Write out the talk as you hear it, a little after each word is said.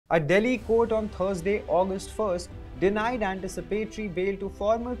A Delhi court on Thursday, August 1st, denied anticipatory bail to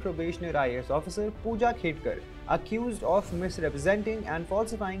former probationer IAS officer Puja Khedkar, accused of misrepresenting and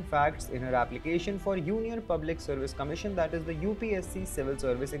falsifying facts in her application for Union Public Service Commission, that is the UPSC Civil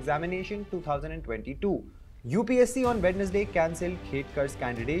Service Examination 2022. UPSC on Wednesday cancelled Khedkar's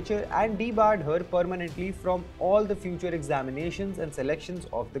candidature and debarred her permanently from all the future examinations and selections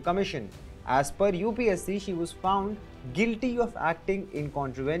of the commission. As per UPSC, she was found guilty of acting in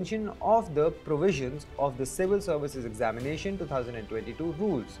contravention of the provisions of the Civil Services Examination 2022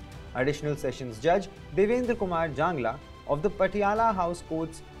 rules. Additional Sessions Judge Devendra Kumar Jangla of the Patiala House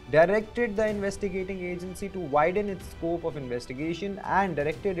Courts directed the investigating agency to widen its scope of investigation and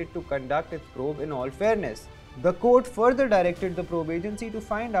directed it to conduct its probe in all fairness. The court further directed the probe agency to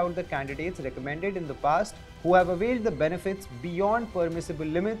find out the candidates recommended in the past who have availed the benefits beyond permissible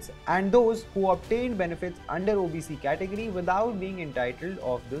limits and those who obtained benefits under OBC category without being entitled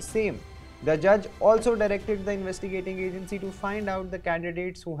of the same. The judge also directed the investigating agency to find out the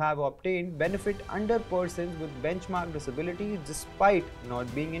candidates who have obtained benefit under persons with benchmark disabilities despite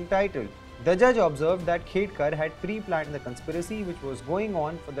not being entitled. The judge observed that Khedkar had pre-planned the conspiracy which was going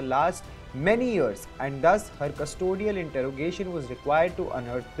on for the last many years and thus her custodial interrogation was required to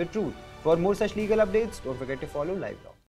unearth the truth. For more such legal updates, don't forget to follow LiveLaw.